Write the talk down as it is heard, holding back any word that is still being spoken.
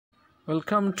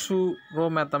Welcome to rho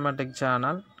mathematic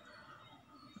channel.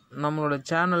 நம்மளோட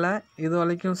சேனலை இது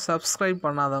வரைக்கும் சப்ஸ்கிரைப்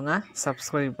பண்ணாதவங்க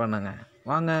சப்ஸ்கிரைப் பண்ணுங்கள்.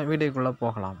 வாங்க வீடியோக்குள்ளே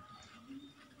போகலாம்.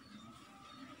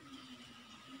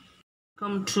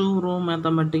 Welcome to rho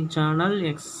mathematic channel.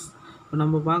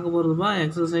 நம்ம பார்க்க போகிறதுப்பா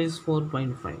exercise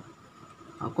 4.5.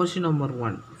 Question number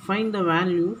 1. Find the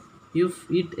value if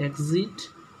it exit.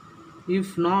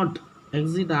 If not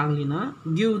exit ஆகலினா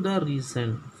give the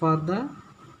reason for the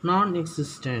நான்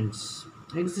எக்ஸிஸ்டன்ஸ்.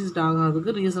 எக்ஸிஸ்ட்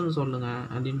ஆகாததுக்கு ரீசன் சொல்லுங்கள்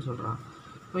அப்படின்னு சொல்கிறான்.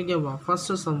 ஓகேப்பா,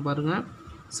 ஃபஸ்ட்டு சம் பாருங்கள்.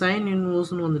 சைன்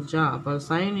இன்வர்ஸ்னு வந்துடுச்சா? அப்போ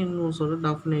சைன் இன்வர்ஸோட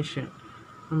டெஃபினேஷன்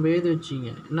நம்ம எழுதி வச்சிங்க.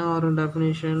 என்ன வரும்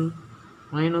டெஃபினேஷன்?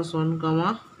 -1,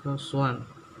 +1.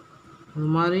 இந்த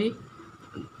மாதிரி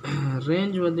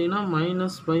ரேஞ்ச் பார்த்திங்கன்னா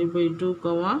 -π/2,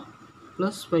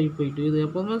 +π/2. இது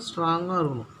எப்போவுமே ஸ்ட்ராங்காக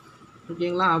இருக்கணும்.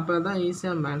 ஓகேங்களா? அப்போ தான்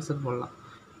ஈஸியாக நம்ம ஆன்சர் பண்ணலாம்.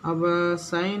 அப்போ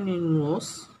சைன்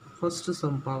இன்வர்ஸ் ஃபஸ்ட்டு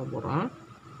சம் பார்க்க போகிறோம்.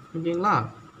 ஓகேங்களா?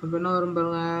 இப்போ என்ன வரும்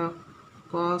பாருங்கள்,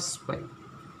 cos π.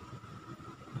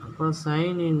 அப்போ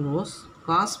சைன் இன்வர்ஸ்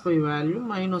cos π வேல்யூ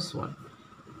 -1.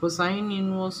 இப்போ சைன்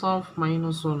இன்வர்ஸ் ஆஃப்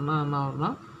 -1னா என்ன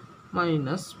வரும்னா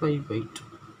 -π/2.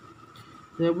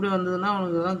 இது எப்படி வந்ததுன்னா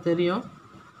உனக்கு தான் தெரியும்.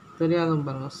 தெரியாதுன்னு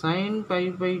பாருங்கள். sin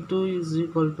π/2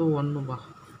 = 1பா.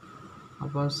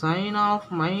 அப்போ சைன் ஆஃப்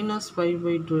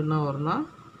 -π/2 என்ன வரும்னா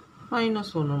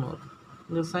 -1ன்னு வரும்.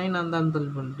 இந்த சைன் அந்த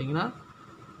தள்ளி பண்ணிட்டீங்கன்னா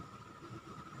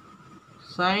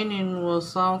sin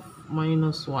inverse ஆஃப்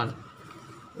 -1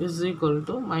 =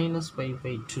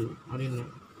 -π/2 அப்படின்னு.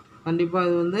 கண்டிப்பாக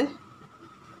இது வந்து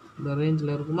இந்த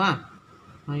ரேஞ்சில் இருக்குமா?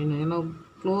 ஏன்னா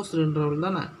க்ளோஸ் இன்டர்வல்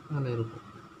தானே, அதில் இருக்கும்.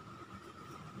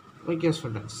 ஓகே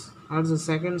ஸ்டூடெண்ட்ஸ், அடுத்து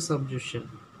செகண்ட் சப்ஜெக்ஷன்.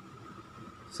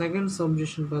 செகண்ட்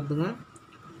சப்ஜெக்ஷன் பார்த்துங்க.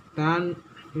 tan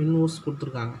இன்வர்ஸ்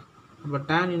கொடுத்துருக்காங்க. அப்போ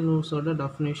tan இன்வர்ஸோட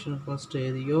டெஃபினேஷன் ஃபஸ்ட்டு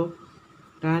எதையோ.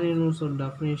 tan இன்வர்ஸோட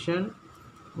டெஃபினேஷன்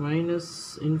 -∞,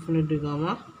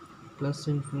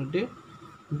 +∞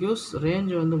 gives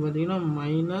ரேஞ்ச் வந்து பார்த்திங்கன்னா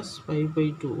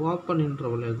 -π/2. ஓப்பன்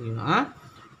இன்டர்வல் எழுதிங்கன்னா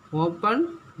ஓப்பன்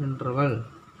இன்டர்வல்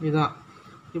இதான்.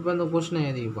 இப்போ இந்த கொஸ்டினை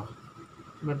எழுதிப்பா.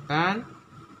 இப்போ tan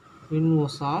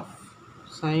inverse of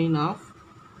sine of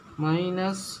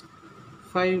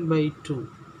 -5/2.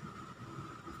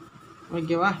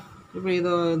 ஓகேவா? இப்போ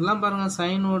இதெல்லாம் பாருங்கள்,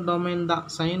 சைனோட டொமைன் தான்.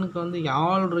 சைனுக்கு வந்து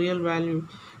ஆல் ரியல் வேல்யூ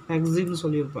எக்ஸிட்னு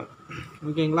சொல்லியிருப்பார்.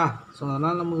 ஓகேங்களா? ஸோ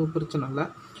அதனால் நமக்கு பிரச்சனை இல்லை.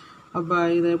 அப்போ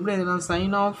இதை எப்படி எதுனா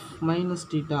சைன் ஆஃப் -θ -sin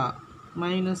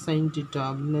θ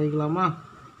அப்படின்னு எழுதிக்கலாமா?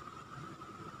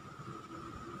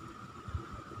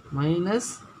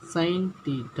 -sin θ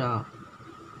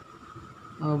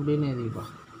அப்படின்னு எழுதிப்பா.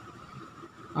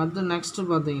 அடுத்து நெக்ஸ்ட்டு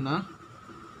பார்த்தீங்கன்னா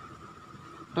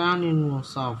tan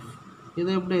இன்வர்ஸ் ஆஃப்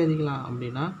இதை எப்படி எழுதிக்கலாம்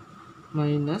அப்படின்னா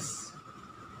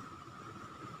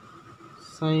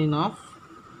sin of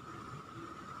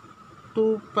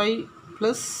 2π +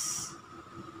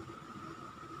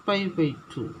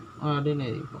 π/2 அப்படின்னு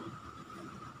எழுதிப்போம்.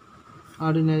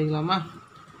 அப்படின்னு எழுதிக்கலாமா?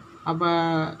 அப்போ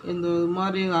இந்த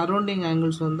மாதிரி அரௌண்டிங்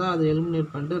ஆங்கிள்ஸ் வந்து அதை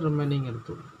எலிமினேட் பண்ணிட்டு remaining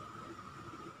எடுத்துடும்.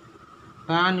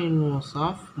 tan inverse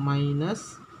of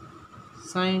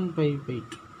 -sin π/2.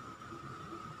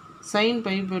 sin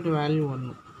π/2 value 1.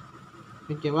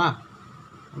 ஓகேவா?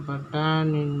 அப்போ tan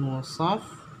இன்வர்ஸ் ஆஃப்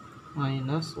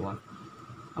 -1.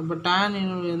 அப்போ tan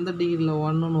இன்வர்ஸ் எந்த டிகிரியில்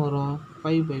 1ன்னு வரும்?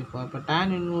 π/4. அப்போ tan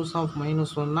இன்வர்ஸ் ஆஃப்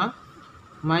 -1னா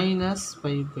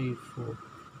 -π/4.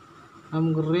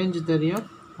 நமக்கு ரேஞ்ச் தெரியும்.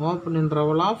 Open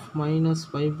interval of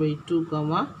 -π/2,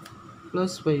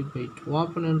 +π/2.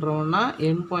 ஓப்பன் இன்டர்வல்னால்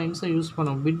என் பாயிண்ட்ஸை யூஸ்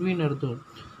பண்ணோம், பிட்வீன் எடுத்துக்கணும்.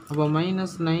 அப்போ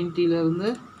 -90லேருந்து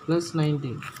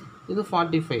 +19, இது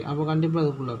 45. அப்போ கண்டிப்பாக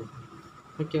இதுக்குள்ளே இருக்கும்.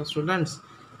 ஓகே ஸ்டூடெண்ட்ஸ்,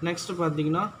 நெக்ஸ்ட்டு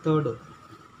பார்த்தீங்கன்னா தேர்டு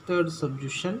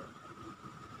சப்ஜெக்ஷன்.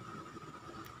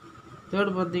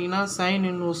 தேர்டு பார்த்தீங்கன்னா சைன்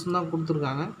இன்வர்ஸ் தான்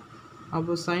கொடுத்துருக்காங்க.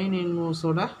 அப்போ சைன்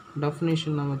இன்வர்ஸோட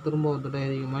டெஃபினேஷன் நம்ம திரும்ப ஒரு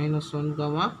தடவை -1,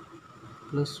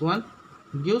 +1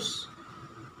 gives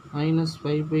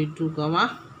 -π/2,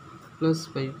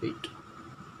 +π/2.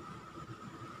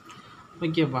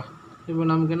 ஓகேப்பா. இப்போ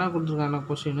நமக்கு என்ன கொடுத்துருக்காங்க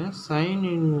question? Sine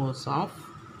inverse of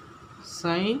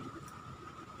sin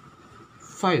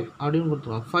 5 அப்படின்னு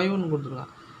கொடுத்துருக்காங்க. 5ன்னு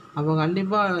கொடுத்துருக்காங்க. அப்போ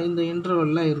கண்டிப்பாக இந்த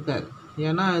இன்டர்வலில் இருக்காது.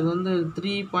 ஏன்னா இது வந்து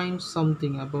 3 பாயிண்ட்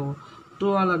சம்திங். அப்போ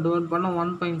 2ஆல் டிவைட் பண்ணால்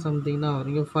 1 பாயிண்ட் சம்திங் தான்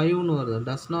வரும். இங்கே 5ன்னு வருது.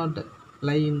 டஸ் நாட்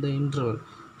லை இந்த இன்டர்வல்.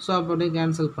 ஸோ அப்போ அப்படியே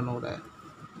கேன்சல் பண்ணக்கூடாது.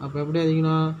 அப்போ எப்படி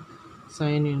அதிகணும்?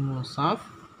 Sine inverse of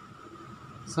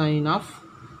sine of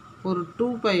ஒரு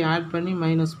 2π ஆட் பண்ணி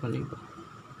மைனஸ் பண்ணிப்போம்.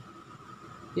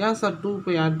 ஏன் சார் 2π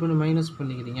ஆட் பண்ணி மைனஸ்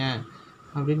பண்ணிக்கிறீங்க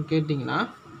அப்படின்னு கேட்டிங்கன்னா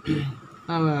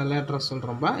நான் லேட்டராக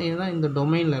சொல்கிறேன்ப்பா. இதுதான் இந்த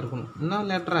டொமைனில் இருக்கணும். என்ன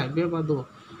லேட்டராக இப்படியே பார்த்துக்கோ.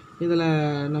 இதில்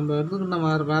நம்ம எடுத்துக்கிட்ட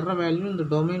வர்ற வேல்யூ இந்த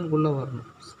டொமைனுக்குள்ளே வரணும்,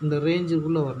 இந்த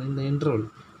ரேஞ்சுக்குள்ளே வரணும், இந்த இன்டர்வல்.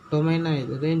 டொமைனாக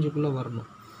இது ரேஞ்சுக்குள்ளே வரணும்.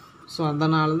 ஸோ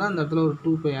அதனால தான் அந்த இடத்துல ஒரு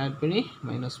 2π ஆட் பண்ணி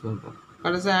மைனஸ் பண்ணுறோம்.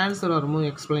 கடைசி ஆன்சர் வரும்போது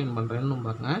எக்ஸ்பிளைன் பண்ணுறேன் இன்னும்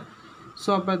பாருங்கள். ஸோ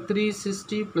அப்போ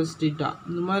 360 + θ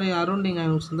இந்த மாதிரி அரௌண்டிங்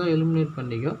ஆங்கிள்ஸ் இருந்தால் எலிமினேட்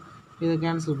பண்ணிக்கோ. இதை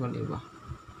cancel பண்ணிடுவா.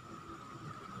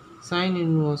 sin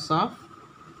inverse of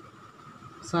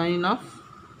sin of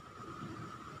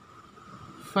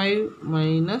 5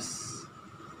 minus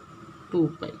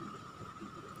 2π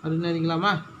அப்படின்னு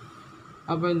எழுதிக்கலாமா?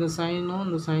 அப்போ இந்த சைனும்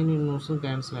இந்த சைன் இன்வர்ஸும்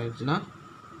கேன்சல் ஆகிடுச்சுன்னா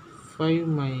 5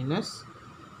 minus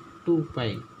 2π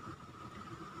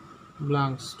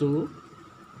belongs to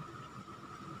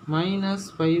minus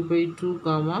π/2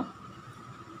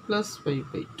 plus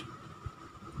π/2.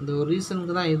 இந்த ஒரு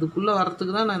ரீசனுக்கு தான், இதுக்குள்ளே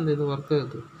வரத்துக்கு தான் நான் இந்த இது ஒர்க்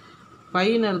ஆகுது.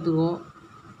 பைன்னு எடுத்துக்கோ,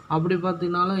 அப்படி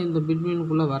பார்த்தீங்கன்னாலும் இந்த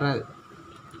பிட்வீனுக்குள்ளே வராது.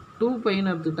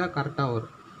 2πன்னு எடுத்துக்கிட்டால் கரெக்டாக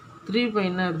வரும்.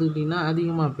 3πன்னு எடுத்துக்கிட்டிங்கன்னா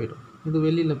அதிகமாக போயிடும், இது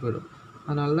வெளியில் போயிடும்.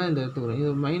 அதனால தான் இந்த எடுத்துக்கிறோம்.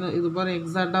 இது இது பாரு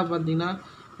எக்ஸாக்டாக பார்த்தீங்கன்னா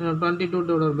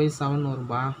 22/7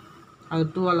 வரும்பா. அது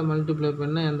 2ஆல் மல்டிப்ளை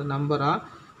பண்ண அந்த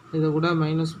நம்பராக இதை கூட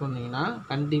மைனஸ் பண்ணிங்கன்னா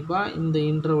கண்டிப்பாக இந்த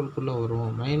இன்டர்வல்குள்ளே வரும்.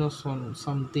 -1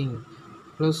 சம்திங்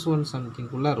 +1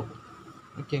 சம்திங்குள்ளே இருக்கும்.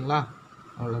 ஓகேங்களா?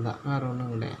 அவ்வளோதான், வேறு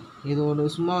ஒன்றும் கிடையாது. இது ஒரு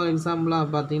சும்மா எக்ஸாம்பிளாக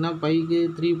பார்த்தீங்கன்னா பைக்கு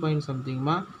 3 பாயிண்ட்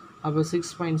சம்திங்மா, அப்போ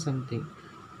 6 பாயிண்ட் சம்திங்,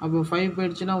 அப்போ 5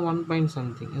 போயிடுச்சுன்னா 1 பாயிண்ட்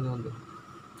சம்திங். இது வந்து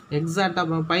எக்ஸாக்டாக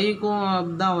இப்போ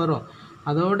பைக்கும் தான் வரும்.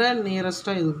 அதோட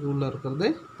நியரஸ்ட்டாக இதுக்கு உள்ளே இருக்கிறது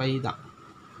பை தான்,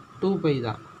 2π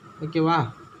தான். ஓகேவா?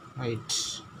 Right,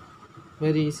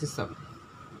 very easy some.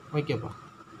 ஓகேப்பா.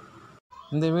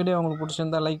 இந்த வீடியோ உங்களுக்கு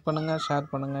பிடிச்சிருந்தால் லைக் பண்ணுங்கள்,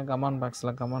 ஷேர் பண்ணுங்கள், கமெண்ட்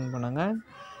பாக்ஸில் கமெண்ட் பண்ணுங்கள்.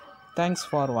 தேங்க்ஸ்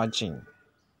ஃபார் வாட்சிங்.